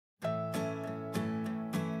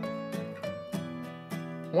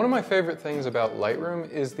One of my favorite things about Lightroom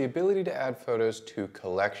is the ability to add photos to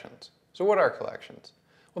collections. So what are collections?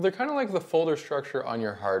 Well, they're kind of like the folder structure on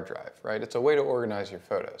your hard drive, right? It's a way to organize your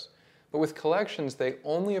photos. But with collections, they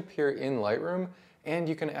only appear in Lightroom, and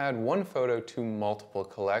you can add one photo to multiple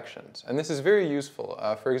collections. And this is very useful.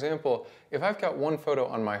 For example, if I've got one photo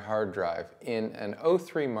on my hard drive in an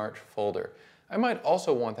 03 March folder, I might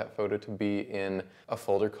also want that photo to be in a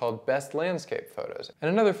folder called Best Landscape Photos, and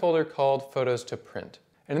another folder called Photos to Print.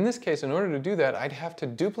 And in this case, in order to do that, I'd have to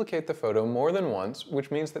duplicate the photo more than once,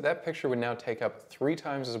 which means that that picture would now take up 3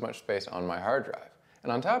 times as much space on my hard drive.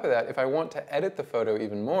 And on top of that, if I want to edit the photo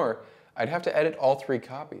even more, I'd have to edit all 3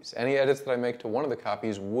 copies. Any edits that I make to one of the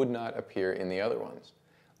copies would not appear in the other ones.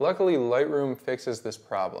 Luckily, Lightroom fixes this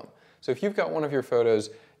problem. So if you've got one of your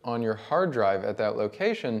photos on your hard drive at that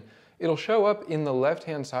location, it'll show up in the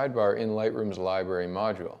left-hand sidebar in Lightroom's library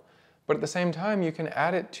module. But at the same time, you can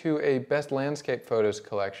add it to a Best Landscape Photos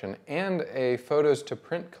collection and a Photos to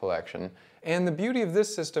Print collection. And the beauty of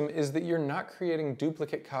this system is that you're not creating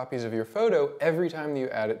duplicate copies of your photo every time that you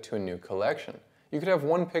add it to a new collection. You could have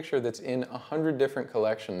one picture that's in 100 different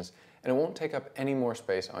collections, and it won't take up any more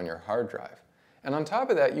space on your hard drive. And on top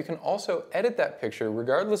of that, you can also edit that picture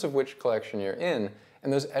regardless of which collection you're in,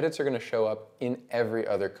 and those edits are going to show up in every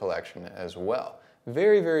other collection as well.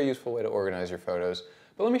 Very, very useful way to organize your photos.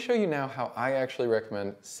 But let me show you now how I actually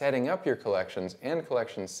recommend setting up your collections and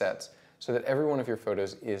collection sets so that every one of your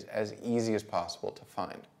photos is as easy as possible to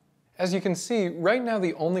find. As you can see, right now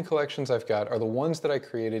the only collections I've got are the ones that I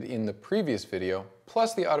created in the previous video,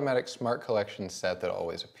 plus the automatic Smart Collections set that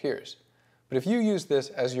always appears. But if you use this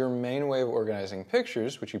as your main way of organizing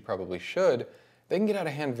pictures, which you probably should, they can get out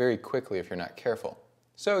of hand very quickly if you're not careful.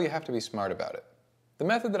 So you have to be smart about it. The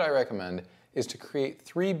method that I recommend is to create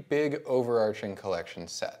 3 big overarching collection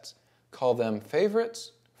sets. Call them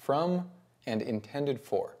Favorites, From, and Intended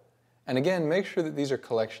For. And again, make sure that these are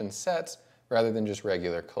collection sets rather than just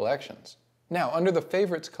regular collections. Now, under the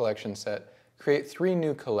Favorites collection set, create 3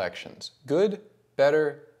 new collections: Good,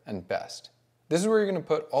 Better, and Best. This is where you're going to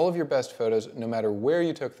put all of your best photos, no matter where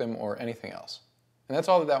you took them or anything else. And that's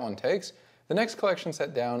all that that one takes. The next collection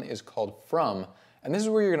set down is called From, and this is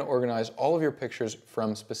where you're going to organize all of your pictures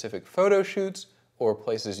from specific photo shoots or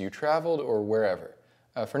places you traveled or wherever.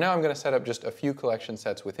 For now, I'm going to set up just a few collection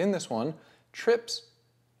sets within this one: trips,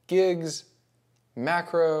 gigs,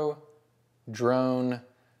 macro, drone,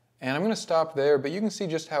 and I'm going to stop there, but you can see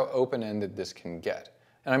just how open-ended this can get.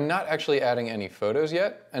 And I'm not actually adding any photos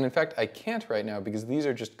yet, and in fact I can't right now because these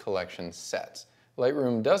are just collection sets.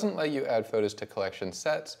 Lightroom doesn't let you add photos to collection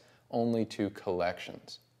sets, only to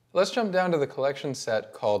collections. Let's jump down to the collection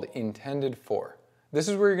set called Intended For. This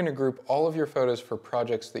is where you're going to group all of your photos for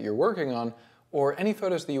projects that you're working on, or any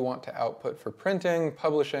photos that you want to output for printing,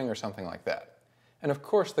 publishing, or something like that. And of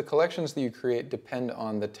course, the collections that you create depend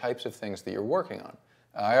on the types of things that you're working on.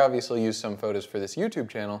 I obviously use some photos for this YouTube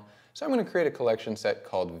channel, so I'm going to create a collection set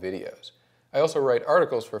called Videos. I also write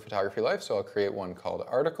articles for Photography Life, so I'll create one called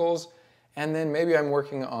Articles. And then maybe I'm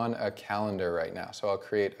working on a calendar right now, so I'll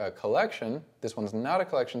create a collection. This one's not a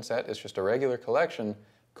collection set, it's just a regular collection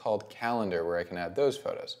called Calendar, where I can add those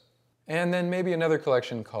photos. And then maybe another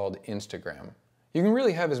collection called Instagram. You can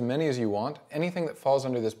really have as many as you want, anything that falls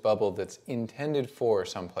under this bubble that's intended for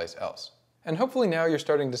someplace else. And hopefully now you're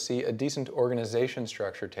starting to see a decent organization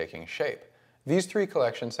structure taking shape. These 3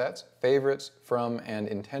 collection sets, Favorites, From, and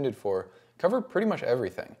Intended For, cover pretty much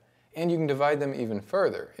everything. And you can divide them even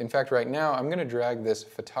further. In fact, right now I'm going to drag this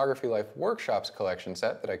Photography Life Workshops collection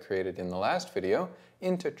set that I created in the last video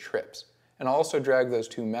into trips. And I'll also drag those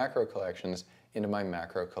 2 macro collections into my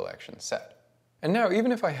macro collection set. And now,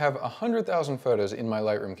 even if I have 100,000 photos in my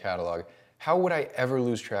Lightroom catalog, how would I ever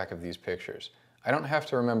lose track of these pictures? I don't have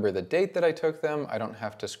to remember the date that I took them, I don't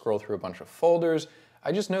have to scroll through a bunch of folders,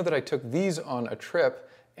 I just know that I took these on a trip,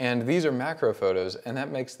 and these are macro photos, and that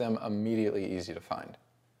makes them immediately easy to find.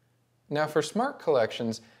 Now for Smart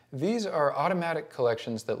Collections, these are automatic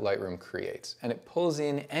collections that Lightroom creates, and it pulls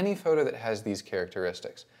in any photo that has these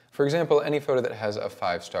characteristics. For example, any photo that has a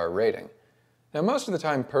 5-star rating. Now most of the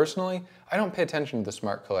time, personally, I don't pay attention to the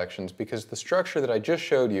Smart Collections because the structure that I just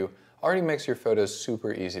showed you already makes your photos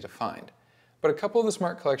super easy to find. But a couple of the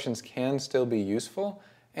Smart Collections can still be useful,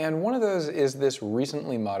 and one of those is this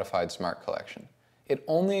recently modified Smart Collection. It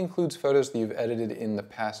only includes photos that you've edited in the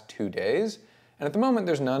past 2 days, and at the moment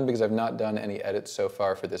there's none because I've not done any edits so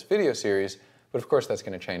far for this video series, but of course that's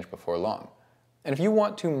going to change before long. And if you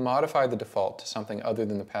want to modify the default to something other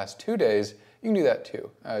than the past 2 days, you can do that too.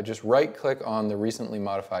 Just right-click on the recently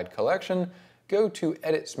modified collection, go to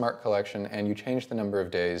Edit Smart Collection, and you change the number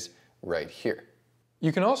of days right here.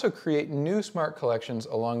 You can also create new smart collections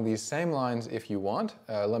along these same lines if you want.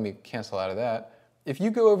 Let me cancel out of that. If you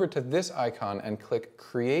go over to this icon and click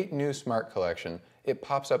Create New Smart Collection, it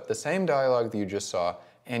pops up the same dialog that you just saw,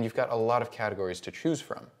 and you've got a lot of categories to choose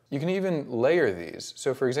from. You can even layer these.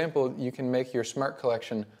 So for example, you can make your smart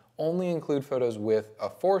collection only include photos with a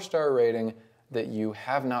 4-star rating that you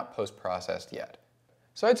have not post-processed yet.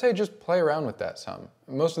 So I'd say just play around with that some.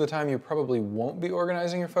 Most of the time you probably won't be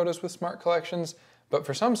organizing your photos with smart collections, but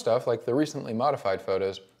for some stuff, like the recently modified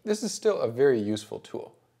photos, this is still a very useful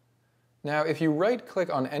tool. Now, if you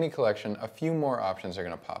right-click on any collection, a few more options are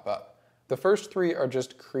going to pop up. The first 3 are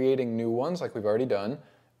just creating new ones like we've already done,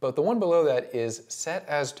 but the one below that is Set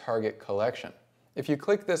as Target Collection. If you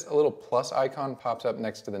click this, a little plus icon pops up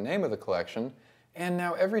next to the name of the collection, and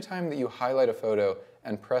now every time that you highlight a photo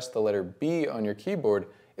and press the letter B on your keyboard,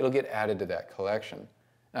 it'll get added to that collection.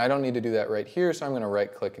 Now, I don't need to do that right here, so I'm going to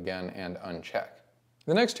right-click again and uncheck.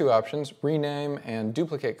 The next 2 options, Rename and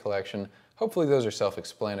Duplicate Collection, hopefully those are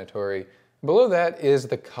self-explanatory. Below that is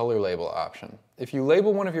the color label option. If you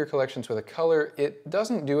label one of your collections with a color, it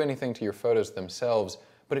doesn't do anything to your photos themselves,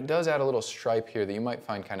 but it does add a little stripe here that you might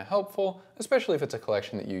find kind of helpful, especially if it's a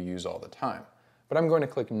collection that you use all the time. But I'm going to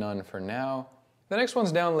click None for now. The next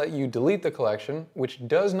ones down let you delete the collection, which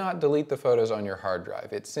does not delete the photos on your hard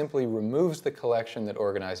drive. It simply removes the collection that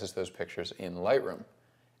organizes those pictures in Lightroom.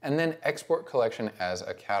 And then Export Collection as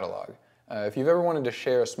a catalog. If you've ever wanted to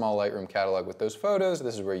share a small Lightroom catalog with those photos,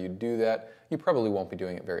 this is where you do that. You probably won't be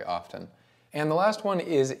doing it very often. And the last one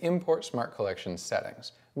is Import Smart Collection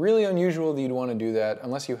Settings. Really unusual that you'd want to do that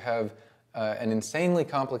unless you have an insanely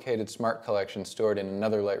complicated smart collection stored in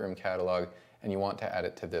another Lightroom catalog and you want to add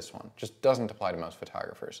it to this one. Just doesn't apply to most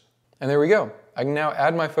photographers. And there we go. I can now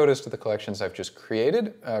add my photos to the collections I've just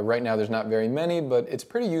created. Right now there's not very many, but it's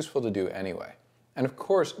pretty useful to do anyway. And of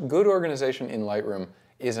course, good organization in Lightroom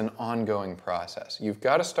is an ongoing process. You've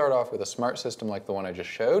got to start off with a smart system like the one I just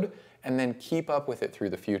showed, and then keep up with it through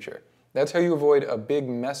the future. That's how you avoid a big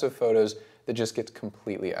mess of photos that just gets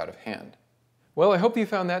completely out of hand. Well, I hope you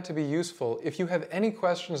found that to be useful. If you have any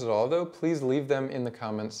questions at all, though, please leave them in the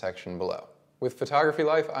comments section below. With Photography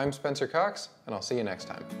Life, I'm Spencer Cox, and I'll see you next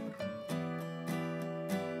time.